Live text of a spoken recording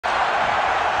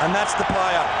And that's the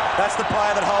player. That's the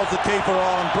player that holds the keeper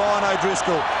on. Brian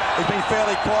O'Driscoll. He's been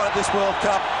fairly quiet at this World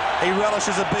Cup. He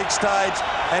relishes a big stage,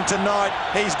 and tonight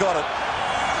he's got it.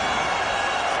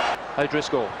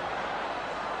 O'Driscoll.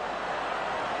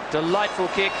 Delightful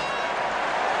kick.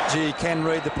 Gee, he can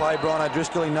read the play, Brian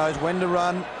O'Driscoll. He knows when to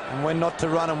run and when not to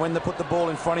run and when to put the ball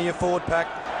in front of your forward pack.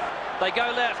 They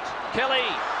go left. Kelly.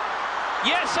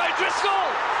 Yes, O'Driscoll.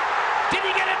 Did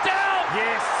he get it down?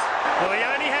 Yes. Well, he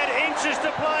only had inches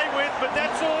to play with, but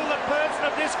that's all the person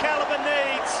of this calibre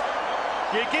needs.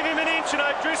 You give him an inch and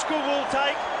O'Driscoll will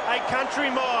take a country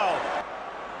mile.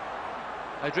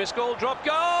 O'Driscoll, drop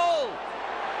goal.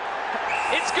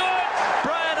 It's good.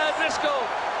 Brian O'Driscoll,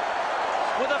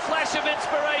 with a flash of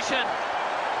inspiration,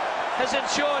 has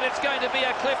ensured it's going to be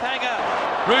a cliffhanger.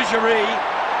 Rougerie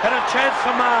had a chance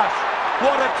for Marsh.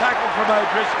 What a tackle from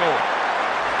O'Driscoll.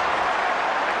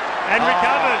 And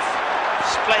recovers.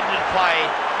 Splendid play.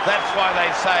 That's why they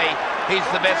say he's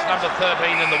the best number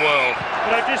 13 in the world.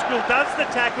 But O'Driscoll does the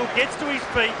tackle, gets to his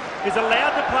feet, is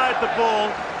allowed to play at the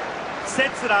ball,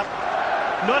 sets it up,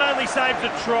 not only saves a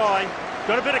try,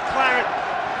 got a bit of claret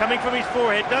coming from his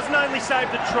forehead, doesn't only save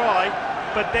the try,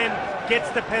 but then gets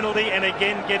the penalty and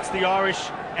again gets the Irish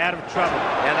out of trouble.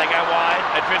 Now they go wide.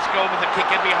 O'Driscoll with the kick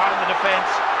in behind the defence.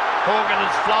 Horgan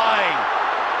is flying.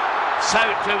 So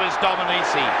too is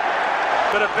Dominici.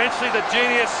 But eventually the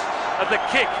genius of the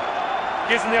kick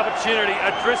gives him the opportunity.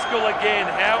 O'Driscoll again,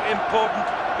 how important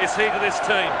is he to this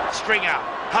team? Stringer,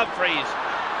 Humphreys,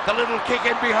 the little kick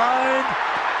in behind.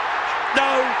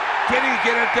 No, did he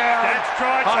get it down? That's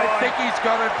try I time. think he's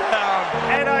got it down.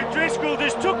 And O'Driscoll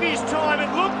just took his time.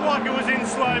 It looked like it was in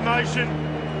slow motion,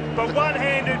 but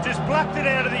one-handed just plucked it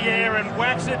out of the air and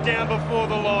whacks it down before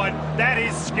the line. That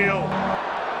is skill.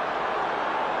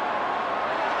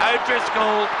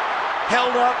 O'Driscoll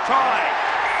held up, try.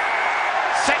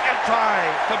 Second try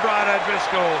for Brian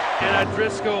O'Driscoll. And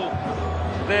O'Driscoll,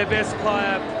 their best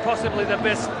player, possibly the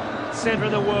best centre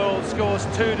in the world, scores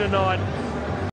 2 tonight.